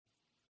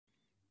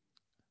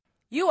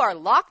You are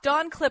Locked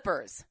On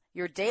Clippers,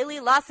 your daily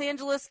Los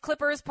Angeles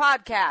Clippers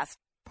podcast,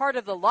 part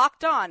of the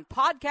Locked On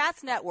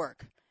Podcast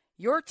Network,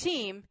 your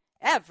team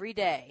every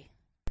day.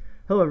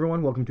 Hello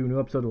everyone, welcome to a new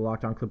episode of the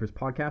Locked On Clippers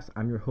podcast.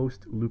 I'm your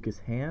host,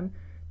 Lucas Han.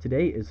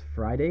 Today is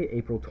Friday,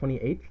 April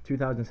 28th,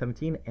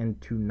 2017, and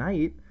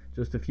tonight,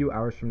 just a few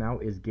hours from now,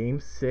 is Game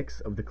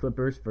 6 of the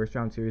Clippers'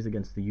 first-round series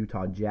against the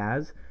Utah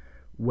Jazz,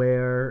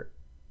 where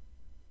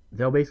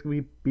they'll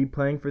basically be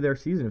playing for their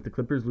season. If the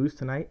Clippers lose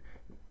tonight,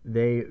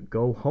 they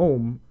go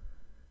home,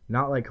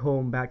 not like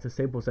home back to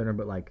Staples Center,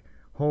 but like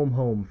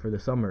home for the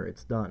summer.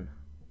 It's done.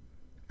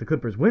 If the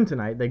Clippers win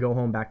tonight, they go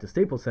home back to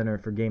Staples Center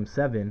for Game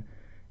 7,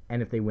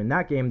 and if they win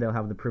that game, they'll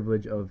have the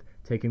privilege of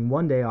taking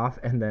one day off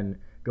and then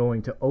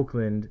going to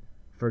Oakland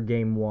for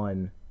Game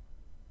 1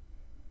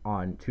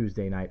 on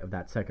Tuesday night of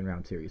that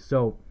second-round series.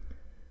 So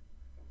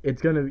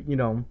it's going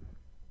to,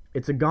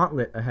 it's a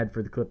gauntlet ahead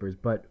for the Clippers,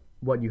 but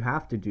what you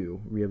have to do,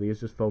 really,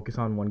 is just focus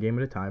on one game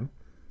at a time.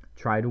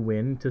 Try to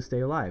win to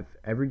stay alive.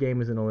 Every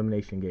game is an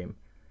elimination game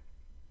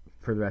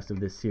for the rest of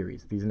this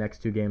series. These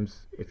next two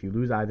games, if you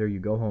lose either,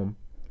 you go home.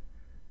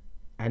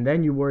 And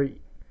then you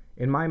worry.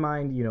 In my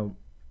mind,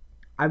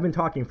 I've been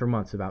talking for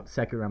months about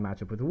second-round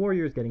matchup with the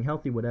Warriors, getting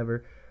healthy,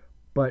 whatever.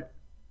 But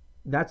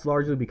that's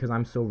largely because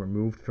I'm so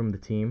removed from the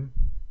team.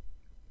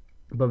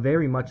 But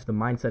very much the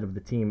mindset of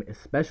the team,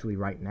 especially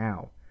right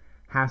now,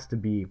 has to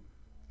be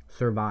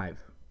survive.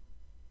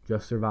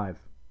 Just survive.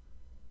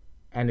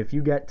 And if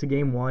you get to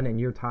Game 1 and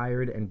you're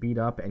tired and beat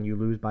up and you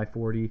lose by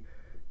 40,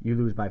 you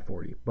lose by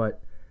 40.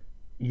 But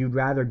you'd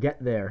rather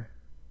get there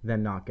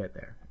than not get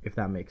there, if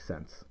that makes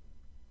sense.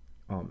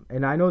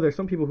 And I know there's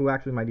some people who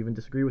actually might even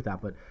disagree with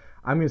that, but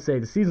I'm going to say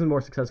the season's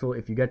more successful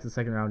if you get to the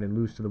second round and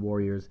lose to the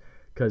Warriors,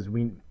 because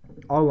we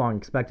all along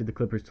expected the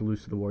Clippers to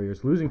lose to the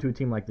Warriors. Losing to a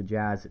team like the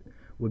Jazz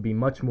would be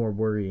much more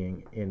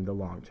worrying in the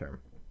long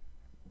term.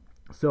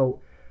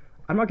 So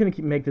I'm not going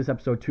to make this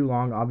episode too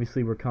long.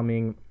 Obviously, we're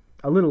coming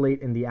a little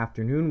late in the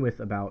afternoon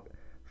with about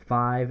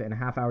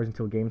 5.5 hours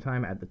until game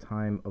time at the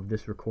time of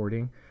this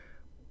recording.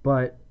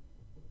 But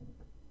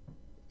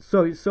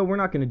so we're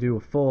not going to do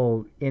a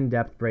full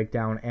in-depth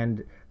breakdown.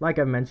 And like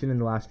I've mentioned in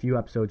the last few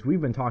episodes,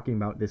 we've been talking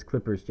about this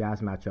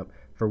Clippers-Jazz matchup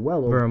for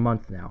well over a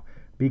month now,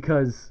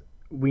 because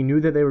we knew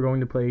that they were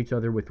going to play each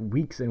other with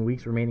weeks and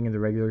weeks remaining in the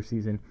regular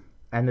season.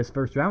 And this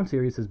first round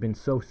series has been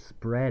so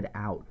spread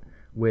out,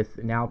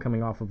 with now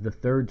coming off of the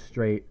third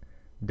straight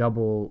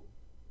double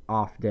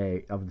off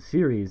day of the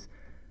series.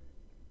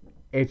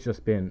 It's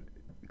just been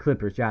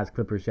Clippers, Jazz,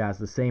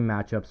 the same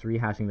matchups,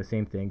 rehashing the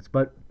same things.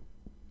 But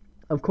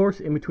of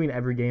course, in between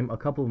every game, a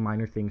couple of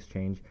minor things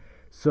change.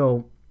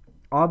 So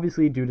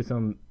obviously, due to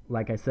some,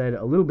 like I said,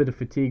 a little bit of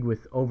fatigue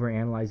with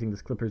overanalyzing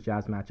this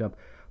Clippers-Jazz matchup,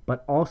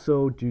 but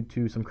also due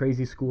to some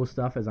crazy school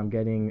stuff as I'm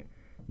getting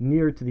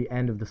near to the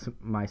end of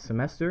my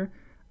semester.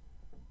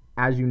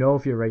 As you know,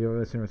 if you're a regular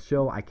listener of the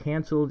show, I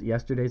canceled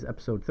yesterday's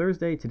episode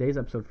Thursday. Today's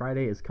episode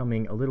Friday is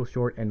coming a little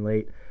short and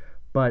late.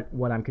 But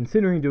what I'm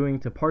considering doing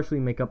to partially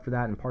make up for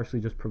that and partially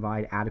just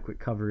provide adequate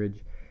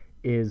coverage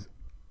is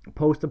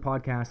post a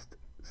podcast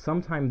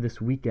sometime this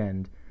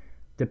weekend,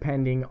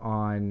 depending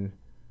on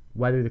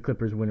whether the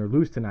Clippers win or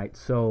lose tonight.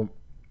 So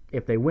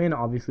if they win,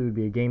 obviously it would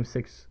be a Game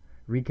 6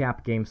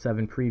 recap, Game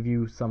 7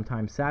 preview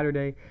sometime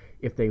Saturday.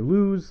 If they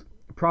lose,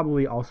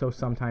 probably also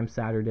sometime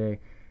Saturday,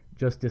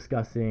 just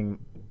discussing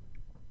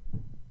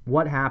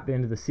what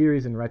happened, the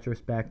series in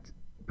retrospect,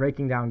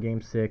 breaking down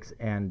Game 6,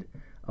 and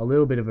a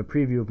little bit of a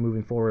preview of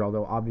moving forward,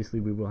 although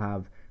obviously we will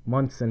have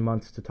months and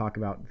months to talk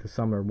about the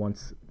summer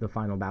once the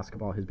final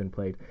basketball has been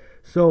played.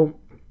 So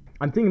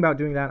I'm thinking about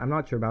doing that. I'm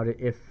not sure about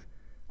it.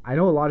 I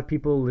know a lot of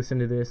people listen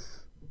to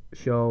this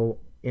show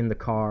in the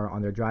car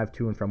on their drive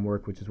to and from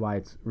work, which is why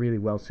it's really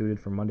well suited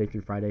for Monday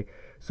through Friday.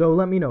 So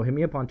let me know. Hit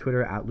me up on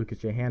Twitter at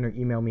LucasJhan, or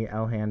email me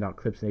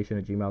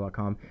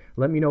lhan.clipsnation@gmail.com.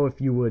 Let me know if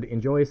you would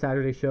enjoy a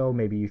Saturday show.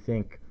 Maybe you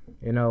think,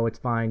 it's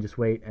fine, just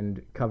wait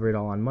and cover it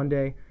all on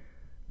Monday.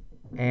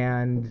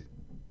 And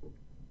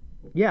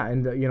yeah,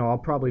 and I'll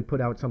probably put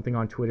out something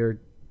on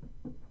Twitter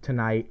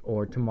tonight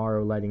or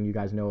tomorrow letting you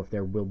guys know if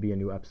there will be a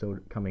new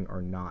episode coming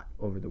or not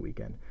over the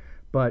weekend.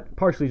 But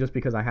partially just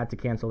because I had to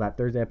cancel that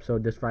Thursday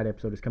episode, this Friday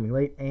episode is coming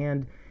late,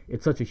 and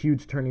it's such a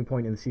huge turning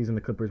point in the season.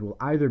 The Clippers will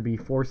either be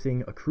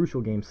forcing a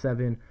crucial Game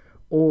 7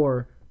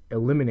 or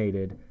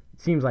eliminated. It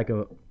seems like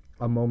a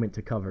moment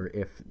to cover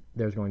if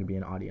there's going to be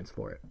an audience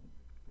for it.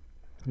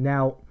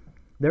 Now,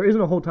 there isn't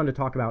a whole ton to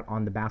talk about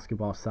on the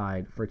basketball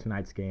side for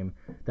tonight's game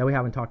that we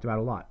haven't talked about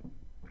a lot.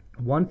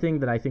 One thing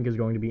that I think is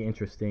going to be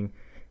interesting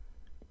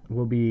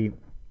will be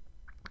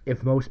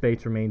if Mo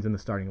Spates remains in the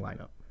starting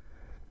lineup.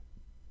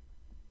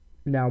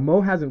 Now, Mo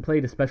hasn't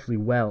played especially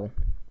well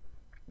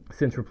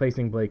since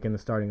replacing Blake in the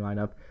starting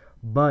lineup,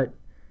 but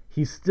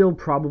he's still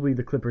probably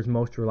the Clippers'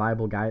 most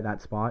reliable guy at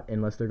that spot,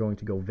 unless they're going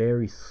to go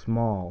very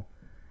small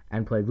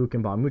and play Luke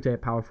Mbamute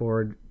at power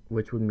forward,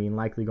 which would mean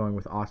likely going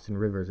with Austin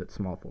Rivers at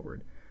small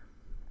forward.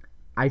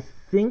 I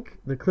think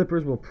the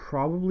Clippers will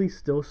probably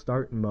still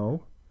start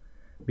Mo,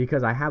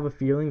 because I have a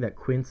feeling that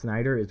Quinn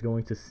Snyder is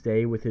going to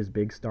stay with his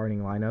big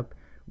starting lineup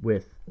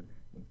with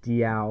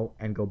Diaw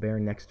and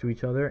Gobert next to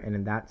each other, and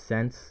in that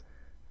sense,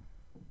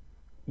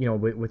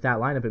 with that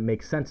lineup, it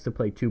makes sense to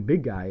play two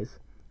big guys.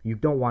 You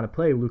don't want to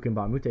play Luc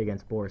Mbah a Moute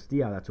against Boris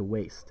Diaw. That's a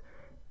waste.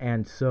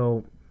 And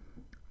so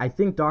I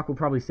think Doc will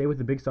probably stay with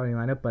the big starting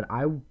lineup, but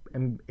I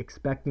am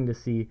expecting to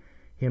see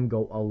him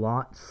go a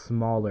lot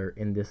smaller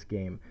in this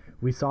game.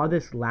 We saw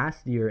this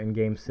last year in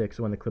Game 6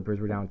 when the Clippers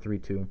were down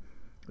 3-2.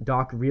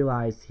 Doc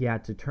realized he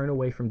had to turn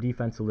away from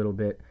defense a little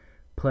bit,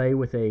 play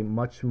with a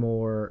much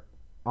more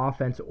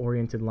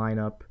offense-oriented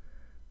lineup,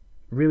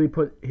 really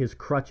put his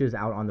crutches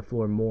out on the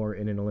floor more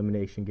in an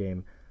elimination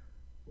game.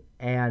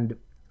 And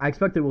I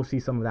expect that we'll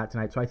see some of that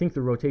tonight. So I think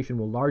the rotation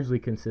will largely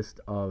consist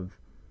of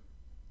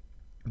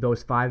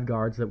those 5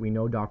 guards that we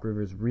know Doc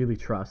Rivers really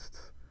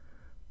trusts: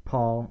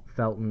 Paul,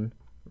 Felton,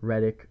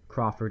 Redick,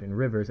 Crawford, and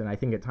Rivers. And I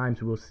think at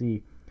times we'll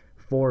see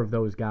 4 of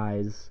those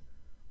guys,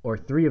 or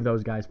 3 of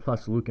those guys,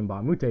 plus Luc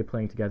Mbah a Moute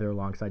playing together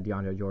alongside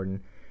DeAndre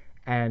Jordan.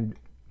 And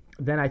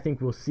then I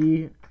think we'll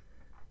see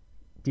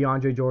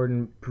DeAndre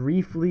Jordan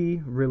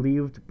briefly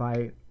relieved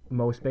by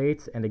Mo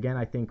Spates. And again,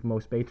 I think Mo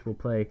Spates will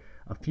play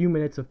a few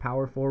minutes of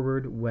power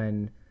forward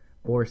when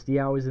Boris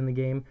Diaw is in the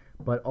game.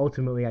 But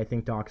ultimately, I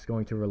think Doc's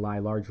going to rely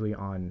largely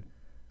on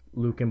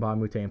Luc Mbah a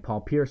Moute and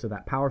Paul Pierce at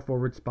that power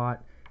forward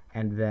spot,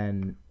 and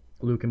then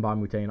Luc Mbah a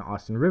Moute and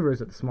Austin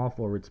Rivers at the small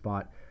forward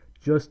spot,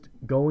 just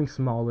going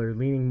smaller,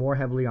 leaning more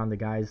heavily on the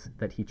guys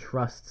that he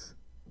trusts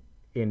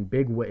in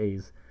big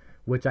ways,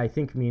 which I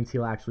think means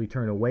he'll actually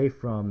turn away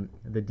from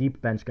the deep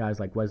bench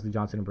guys like Wesley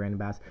Johnson and Brandon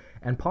Bass,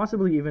 and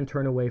possibly even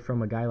turn away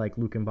from a guy like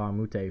Luc Mbah a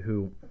Moute,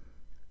 who,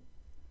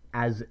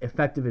 as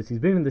effective as he's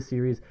been in the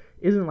series,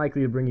 isn't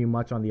likely to bring you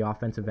much on the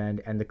offensive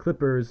end. And the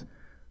Clippers,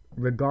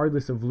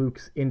 regardless of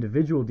Luc's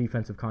individual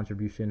defensive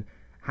contribution,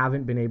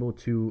 haven't been able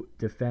to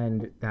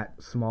defend that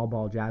small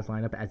ball Jazz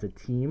lineup as a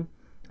team.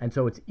 And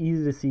so it's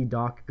easy to see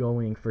Doc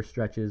going for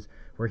stretches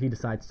where he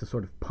decides to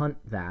sort of punt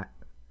that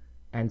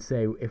and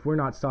say, if we're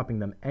not stopping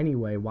them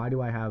anyway, why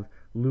do I have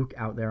Luc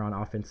out there on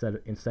offense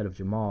instead of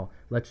Jamal?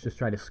 Let's just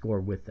try to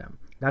score with them.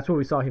 That's what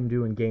we saw him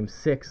do in Game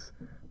 6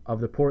 of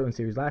the Portland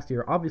series last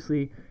year.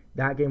 Obviously,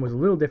 that game was a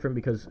little different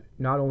because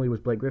not only was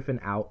Blake Griffin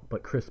out,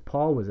 but Chris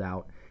Paul was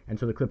out, and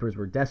so the Clippers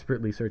were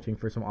desperately searching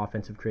for some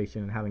offensive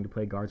creation and having to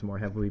play guards more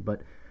heavily.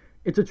 But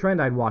it's a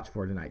trend I'd watch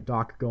for tonight.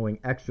 Doc going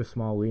extra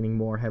small, leaning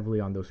more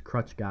heavily on those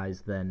crutch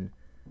guys than...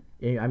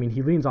 I mean,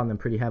 he leans on them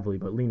pretty heavily,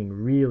 but leaning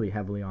really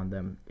heavily on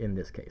them in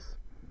this case.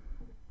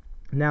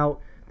 Now,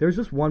 there's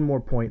just one more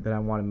point that I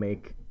want to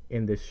make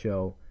in this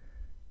show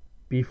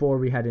before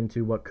we head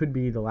into what could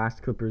be the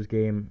last Clippers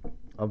game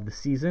of the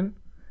season,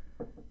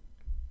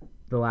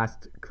 the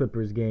last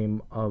Clippers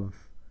game of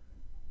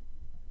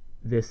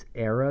this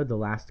era, the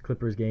last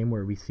Clippers game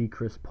where we see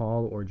Chris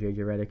Paul or JJ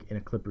Redick in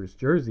a Clippers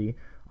jersey.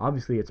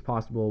 Obviously, it's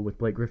possible with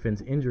Blake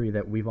Griffin's injury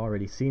that we've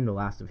already seen the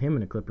last of him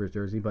in a Clippers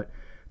jersey, but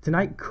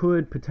tonight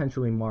could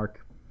potentially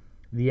mark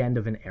the end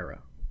of an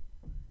era.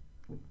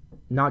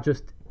 Not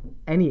just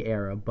any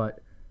era, but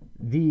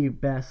the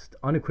best,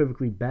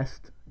 unequivocally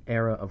best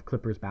era of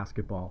Clippers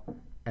basketball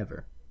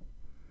ever.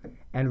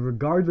 And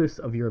regardless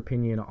of your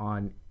opinion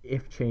on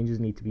if changes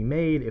need to be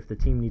made, if the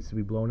team needs to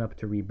be blown up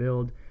to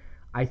rebuild,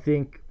 I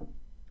think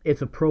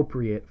it's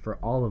appropriate for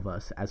all of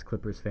us as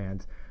Clippers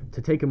fans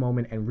to take a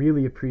moment and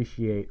really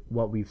appreciate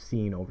what we've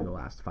seen over the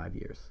last 5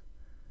 years.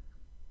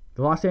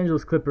 The Los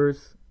Angeles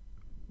Clippers,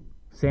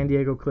 San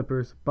Diego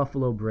Clippers,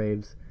 Buffalo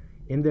Braves,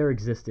 in their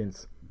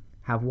existence,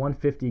 have won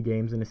 50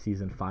 games in a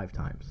season 5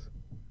 times.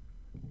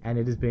 And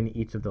it has been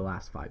each of the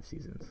last 5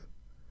 seasons.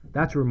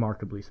 That's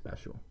remarkably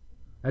special.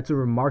 That's a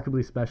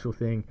remarkably special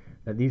thing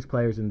that these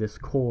players in this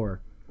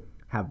core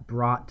have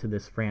brought to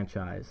this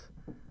franchise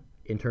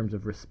in terms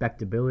of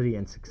respectability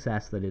and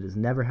success that it has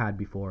never had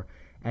before.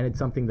 And it's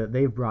something that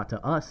they've brought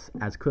to us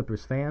as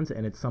Clippers fans,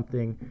 and it's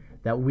something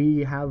that we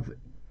have,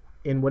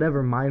 in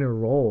whatever minor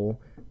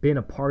role, been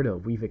a part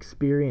of. We've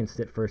experienced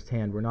it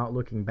firsthand. We're not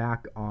looking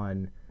back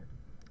on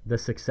the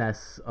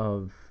success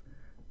of,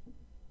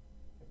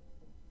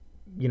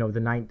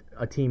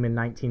 a team in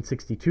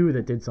 1962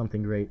 that did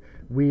something great.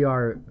 We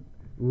are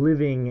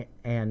living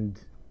and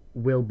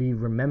will be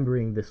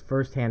remembering this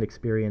firsthand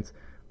experience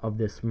of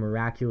this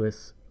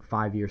miraculous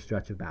 5-year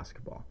stretch of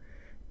basketball.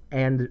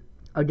 And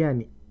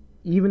again,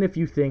 even if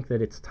you think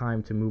that it's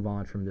time to move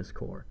on from this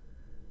core,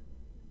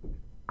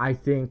 I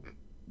think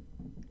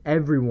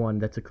everyone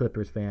that's a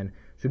Clippers fan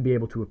should be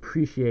able to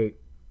appreciate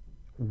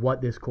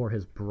what this core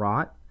has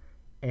brought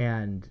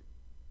and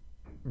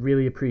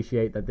really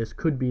appreciate that this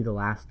could be the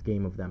last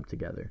game of them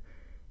together.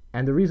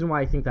 And the reason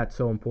why I think that's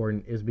so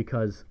important is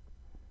because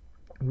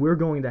we're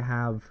going to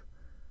have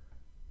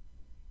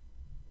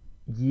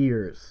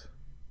years,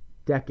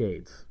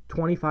 decades,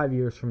 25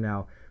 years from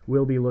now,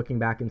 we'll be looking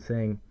back and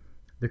saying,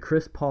 the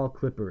Chris Paul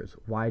Clippers,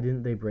 why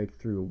didn't they break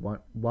through?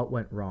 What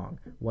went wrong?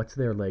 What's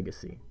their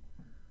legacy?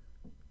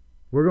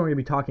 We're going to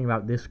be talking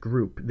about this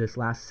group, this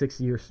last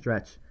 6-year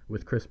stretch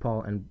with Chris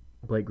Paul and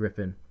Blake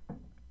Griffin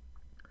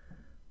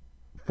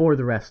for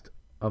the rest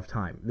of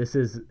time. This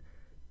is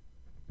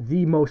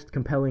the most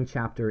compelling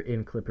chapter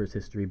in Clippers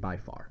history by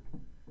far.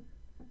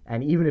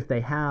 And even if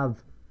they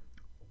have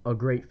a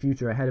great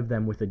future ahead of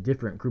them with a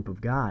different group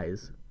of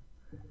guys,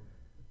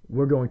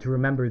 we're going to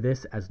remember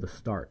this as the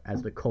start,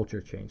 as the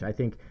culture change. I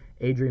think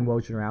Adrian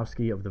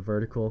Wojnarowski of The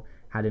Vertical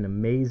had an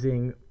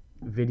amazing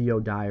video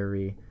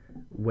diary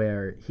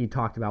where he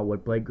talked about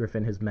what Blake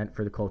Griffin has meant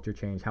for the culture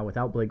change, how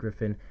without Blake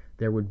Griffin,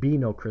 there would be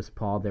no Chris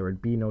Paul, there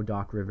would be no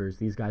Doc Rivers.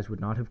 These guys would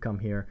not have come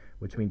here,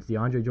 which means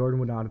DeAndre Jordan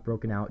would not have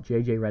broken out,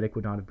 JJ Redick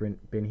would not have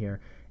been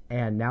here.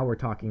 And now we're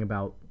talking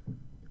about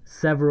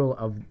several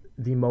of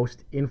the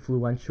most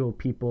influential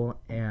people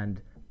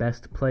and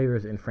best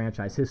players in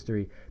franchise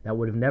history that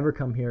would have never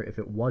come here if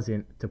it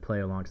wasn't to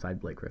play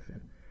alongside Blake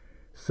Griffin.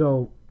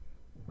 So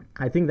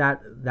I think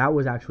that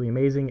was actually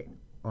amazing.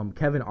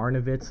 Kevin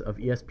Arnovitz of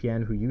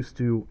ESPN, who used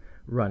to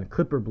run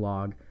Clipper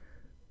Blog,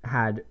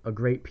 had a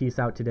great piece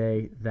out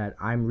today that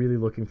I'm really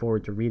looking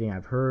forward to reading.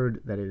 I've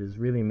heard that it is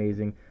really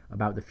amazing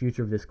about the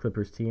future of this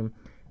Clippers team.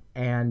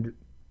 And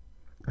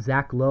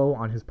Zach Lowe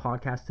on his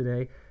podcast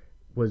today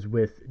was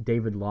with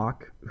David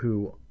Locke,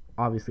 who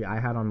obviously I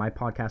had on my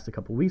podcast a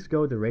couple weeks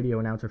ago, the radio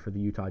announcer for the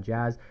Utah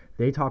Jazz.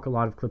 They talk a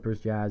lot of Clippers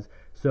Jazz.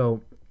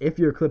 So if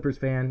you're a Clippers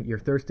fan, you're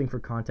thirsting for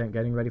content,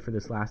 getting ready for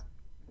this last,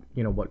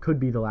 what could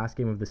be the last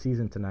game of the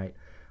season tonight,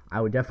 I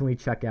would definitely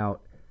check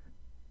out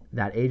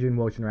that Adrian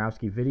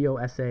Wojnarowski video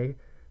essay,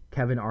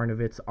 Kevin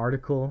Arnovitz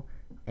article,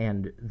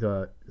 and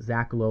the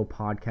Zach Lowe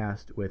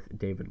podcast with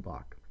David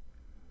Locke.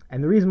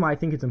 And the reason why I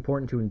think it's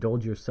important to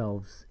indulge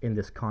yourselves in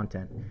this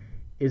content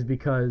is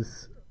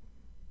because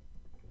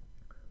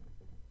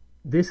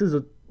this is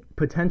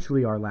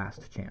potentially our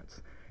last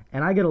chance.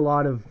 And I get a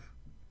lot of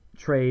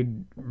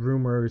trade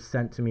rumors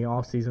sent to me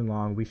all season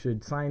long. We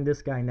should sign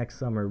this guy next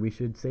summer. We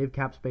should save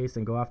cap space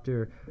and go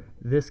after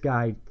this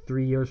guy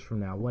 3 years from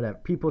now. Whatever.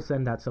 People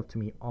send that stuff to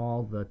me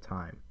all the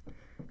time.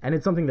 And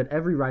it's something that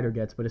every writer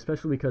gets, but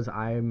especially because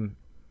I'm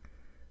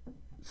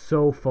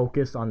so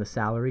focused on the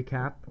salary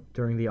cap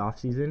during the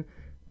offseason,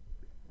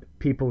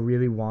 people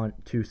really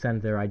want to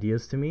send their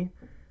ideas to me.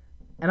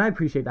 And I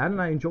appreciate that,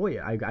 and I enjoy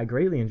it. I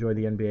greatly enjoy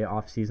the NBA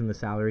offseason, the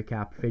salary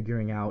cap,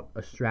 figuring out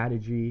a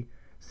strategy,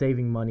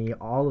 saving money,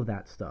 all of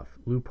that stuff,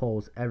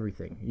 loopholes,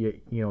 everything. You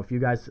know, if you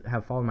guys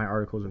have followed my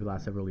articles over the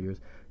last several years,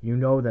 you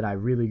know that I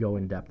really go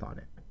in depth on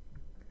it.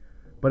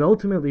 But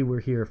ultimately, we're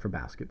here for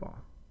basketball.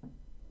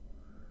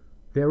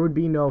 There would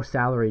be no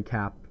salary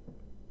cap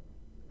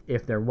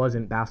if there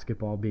wasn't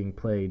basketball being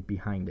played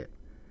behind it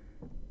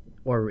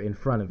or in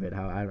front of it.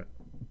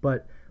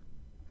 But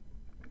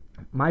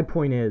my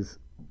point is,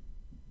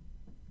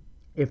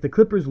 if the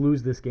Clippers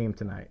lose this game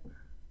tonight,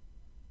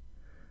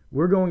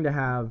 we're going to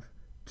have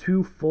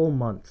 2 full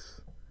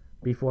months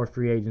before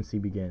free agency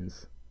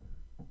begins.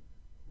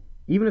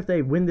 Even if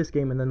they win this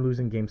game and then lose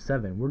in Game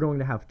 7, we're going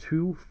to have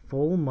 2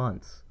 full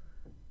months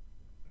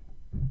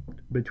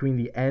between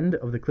the end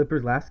of the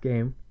Clippers' last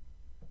game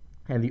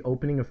and the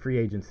opening of free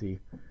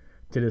agency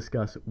to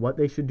discuss what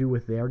they should do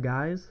with their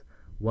guys,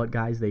 what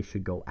guys they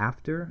should go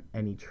after,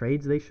 any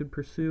trades they should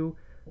pursue,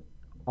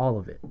 all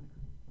of it.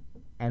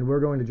 And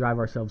we're going to drive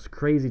ourselves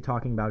crazy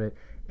talking about it.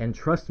 And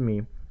trust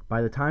me,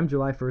 by the time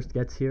July 1st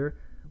gets here,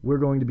 we're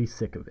going to be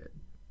sick of it.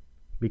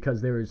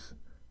 Because there is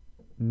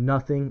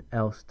nothing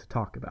else to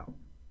talk about.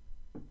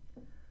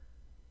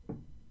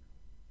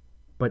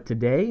 But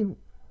today,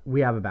 we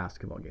have a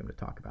basketball game to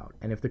talk about.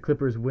 And if the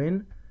Clippers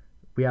win,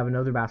 we have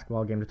another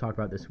basketball game to talk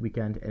about this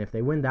weekend. And if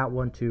they win that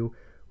one too,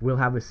 we'll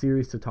have a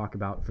series to talk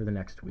about for the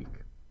next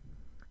week.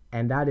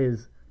 And that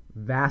is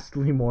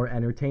vastly more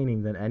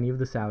entertaining than any of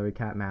the salary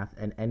cap math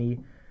and any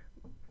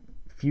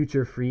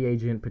future free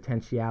agent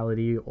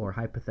potentiality or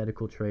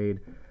hypothetical trade,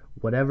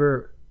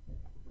 whatever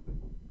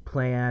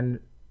plan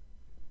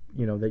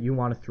that you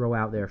want to throw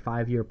out there,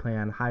 5-year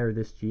plan, hire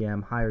this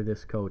GM, hire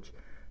this coach,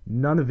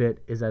 none of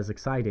it is as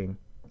exciting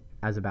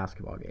as a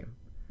basketball game.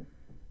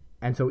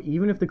 And so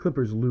even if the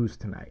Clippers lose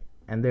tonight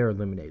and they're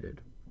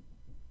eliminated,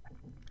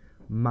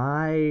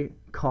 my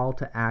call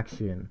to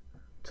action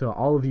to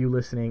all of you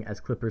listening as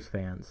Clippers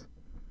fans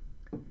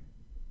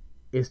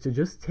is to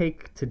just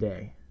take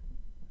today,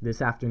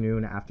 this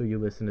afternoon after you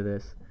listen to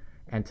this,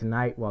 and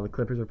tonight while the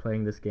Clippers are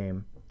playing this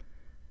game,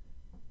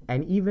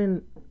 and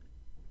even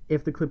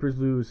if the Clippers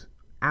lose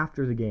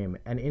after the game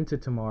and into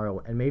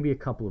tomorrow and maybe a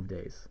couple of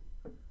days,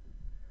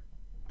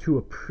 to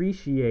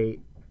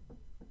appreciate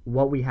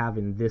what we have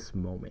in this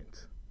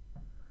moment.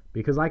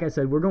 Because like I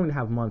said, we're going to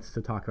have months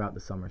to talk about the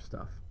summer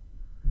stuff.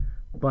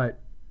 But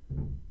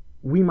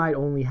we might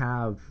only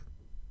have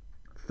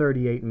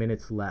 38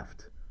 minutes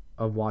left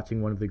of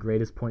watching one of the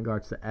greatest point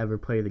guards to ever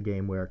play the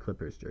game wear a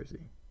Clippers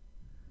jersey.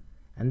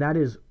 And that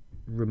is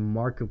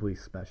remarkably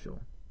special.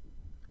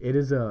 It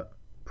is a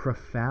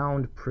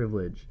profound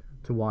privilege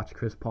to watch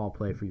Chris Paul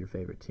play for your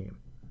favorite team.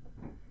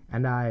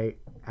 And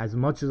as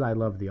much as I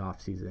love the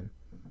offseason,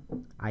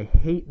 I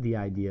hate the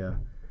idea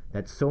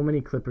that so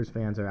many Clippers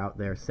fans are out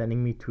there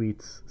sending me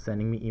tweets,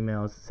 sending me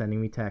emails, sending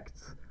me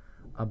texts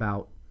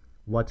about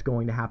what's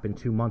going to happen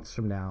 2 months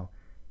from now,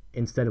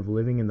 instead of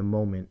living in the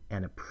moment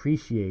and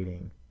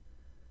appreciating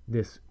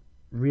this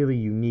really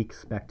unique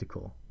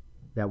spectacle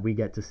that we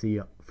get to see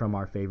from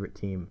our favorite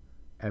team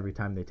every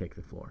time they take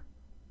the floor.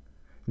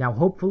 Now,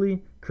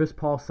 hopefully, Chris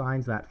Paul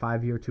signs that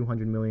 5-year,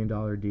 $200 million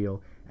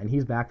deal, and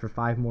he's back for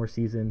 5 more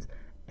seasons,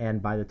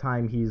 and by the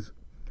time he's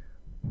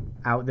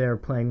out there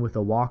playing with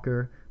a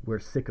walker, we're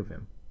sick of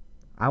him.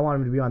 I want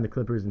him to be on the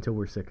Clippers until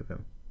we're sick of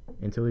him,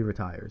 until he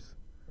retires.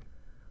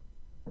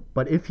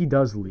 But if he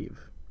does leave,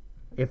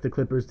 if the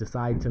Clippers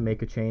decide to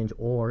make a change,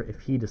 or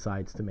if he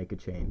decides to make a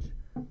change,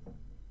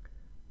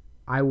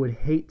 I would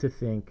hate to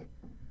think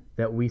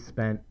that we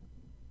spent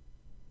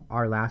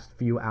our last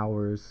few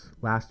hours,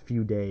 last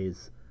few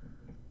days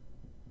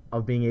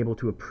of being able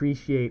to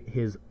appreciate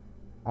his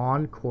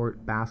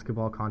on-court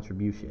basketball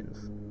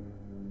contributions.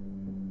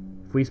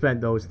 If we spent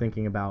those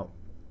thinking about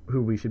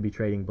who we should be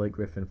trading Blake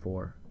Griffin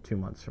for 2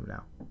 months from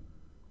now,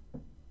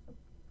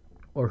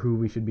 or who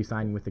we should be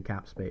signing with the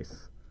cap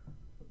space,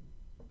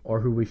 or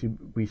who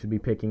we should be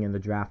picking in the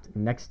draft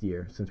next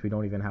year, since we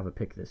don't even have a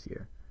pick this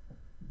year.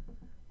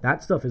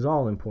 That stuff is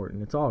all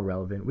important. It's all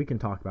relevant. We can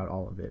talk about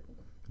all of it.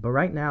 But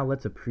right now,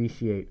 let's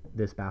appreciate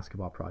this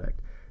basketball product.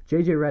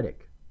 JJ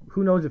Redick,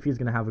 who knows if he's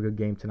going to have a good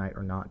game tonight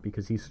or not,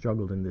 because he's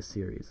struggled in this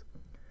series.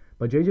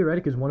 But JJ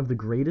Redick is one of the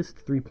greatest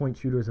three-point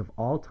shooters of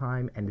all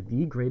time and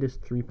the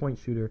greatest three-point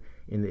shooter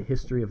in the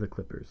history of the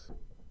Clippers.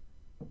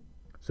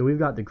 So we've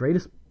got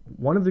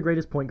one of the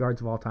greatest point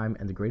guards of all time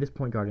and the greatest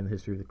point guard in the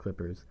history of the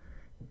Clippers,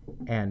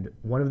 and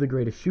one of the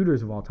greatest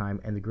shooters of all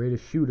time and the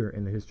greatest shooter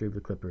in the history of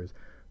the Clippers,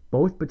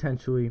 both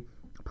potentially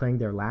playing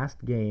their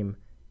last game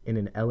in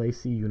an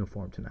LAC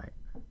uniform tonight.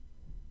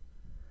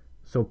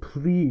 So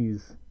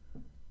please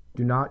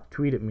do not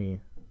tweet at me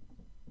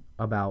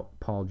about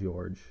Paul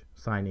George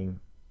signing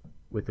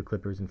with the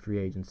Clippers in free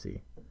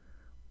agency,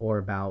 or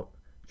about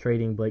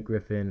trading Blake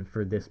Griffin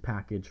for this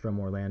package from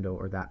Orlando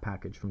or that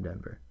package from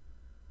Denver.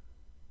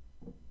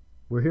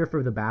 We're here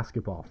for the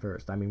basketball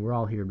first. I mean, we're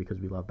all here because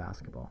we love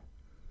basketball.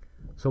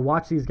 So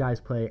watch these guys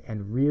play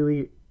and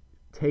really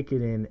take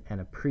it in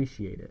and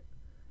appreciate it.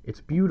 It's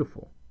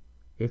beautiful.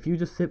 If you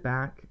just sit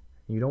back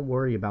and you don't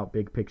worry about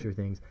big picture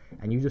things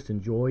and you just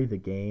enjoy the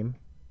game,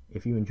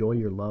 if you enjoy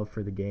your love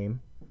for the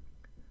game,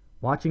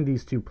 watching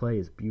these two play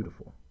is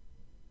beautiful.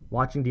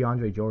 Watching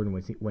DeAndre Jordan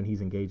when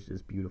he's engaged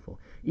is beautiful.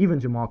 Even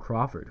Jamal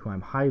Crawford, who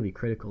I'm highly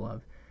critical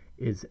of,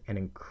 is an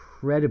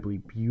incredibly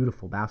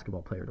beautiful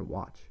basketball player to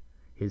watch.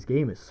 His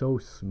game is so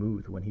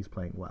smooth when he's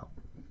playing well.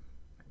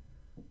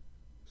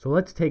 So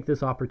let's take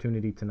this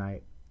opportunity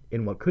tonight,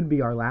 in what could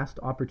be our last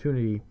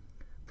opportunity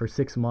for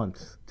 6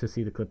 months to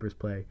see the Clippers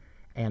play,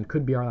 and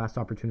could be our last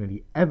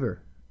opportunity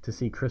ever to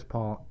see Chris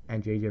Paul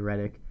and JJ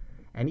Redick,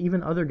 and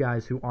even other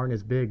guys who aren't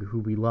as big who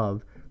we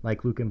love,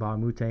 like Luc Mbah a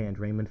Moute and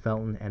Raymond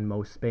Felton and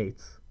Mo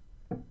Spates.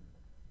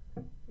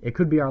 It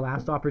could be our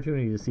last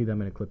opportunity to see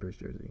them in a Clippers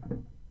jersey.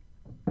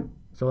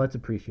 So let's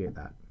appreciate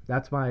that.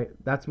 That's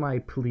my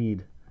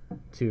plead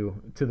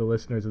to the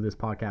listeners of this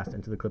podcast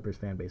and to the Clippers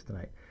fan base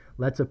tonight.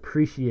 Let's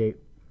appreciate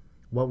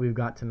what we've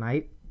got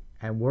tonight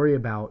and worry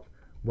about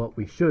what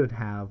we should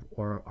have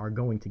or are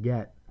going to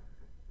get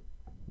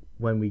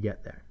when we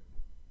get there.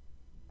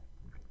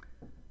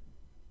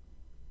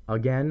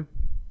 Again,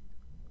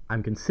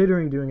 I'm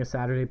considering doing a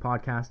Saturday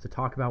podcast to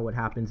talk about what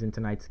happens in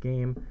tonight's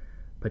game,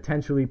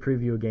 potentially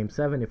preview a Game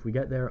 7 if we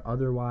get there.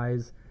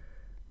 Otherwise,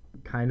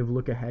 kind of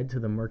look ahead to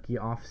the murky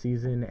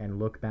off-season and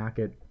look back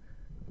at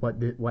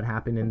what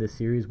happened in this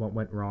series, what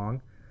went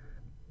wrong.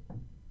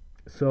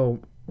 So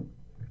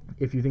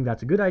if you think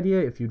that's a good idea,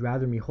 if you'd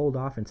rather me hold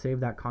off and save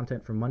that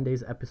content for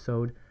Monday's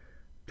episode,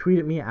 tweet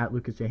at me at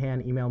Lucas J.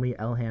 Hand, email me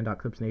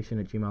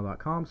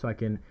lhan.clipsnation@gmail.com so I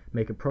can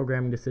make a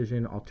programming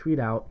decision. I'll tweet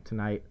out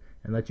tonight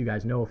and let you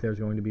guys know if there's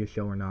going to be a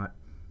show or not.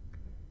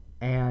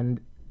 And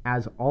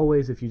as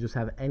always, if you just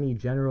have any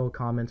general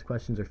comments,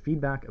 questions, or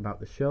feedback about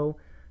the show,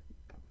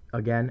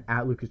 again,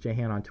 at Lucas J.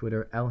 Hand on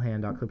Twitter,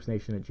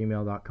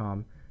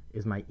 lhan.clipsnation@gmail.com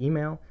is my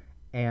email.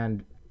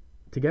 And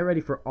to get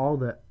ready for all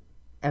the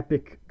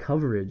epic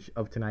coverage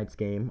of tonight's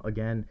game,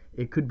 again,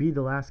 it could be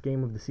the last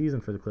game of the season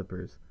for the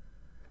Clippers.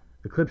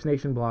 The Clips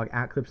Nation blog,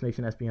 at Clips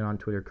Nation SBN on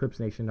Twitter,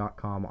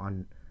 clipsnation.com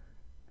on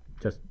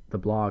just the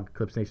blog,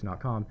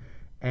 clipsnation.com.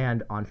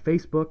 And on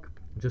Facebook,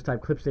 just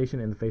type Clips Nation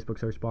in the Facebook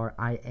search bar.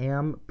 I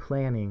am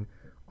planning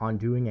on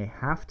doing a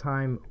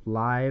halftime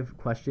live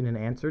question and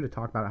answer to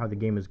talk about how the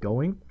game is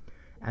going,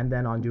 and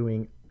then on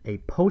doing a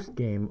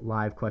post-game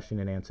live question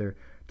and answer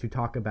to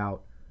talk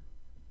about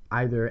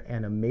either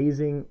an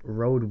amazing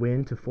road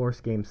win to force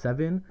Game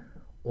 7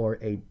 or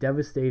a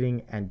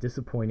devastating and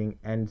disappointing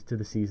end to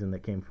the season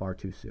that came far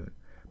too soon.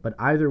 But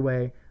either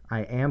way,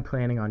 I am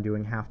planning on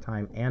doing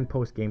halftime and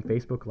post-game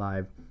Facebook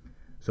Live.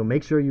 So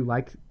make sure you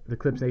like the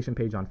Clips Nation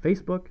page on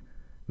Facebook.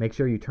 Make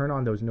sure you turn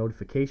on those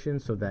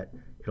notifications so that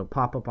it'll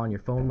pop up on your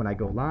phone when I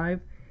go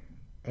live.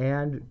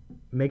 And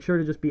make sure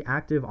to just be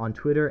active on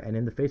Twitter and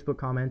in the Facebook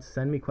comments.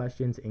 Send me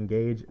questions,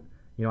 engage.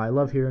 You know, I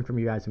love hearing from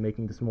you guys and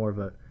making this more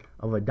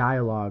of a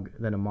dialogue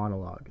than a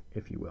monologue,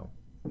 if you will.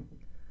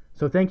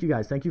 So thank you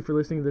guys. Thank you for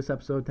listening to this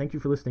episode. Thank you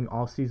for listening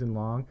all season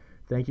long.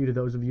 Thank you to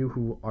those of you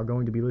who are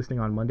going to be listening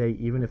on Monday,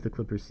 even if the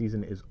Clippers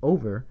season is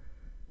over.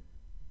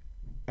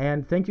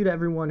 And thank you to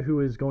everyone who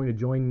is going to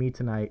join me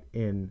tonight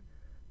in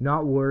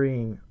not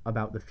worrying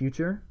about the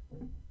future,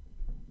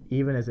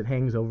 even as it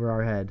hangs over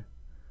our head,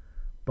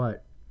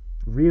 but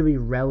really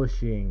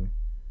relishing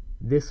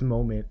this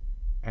moment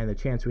and the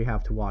chance we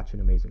have to watch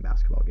an amazing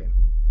basketball game.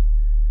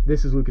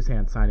 This is Lucas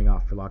Hand signing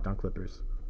off for Locked On Clippers.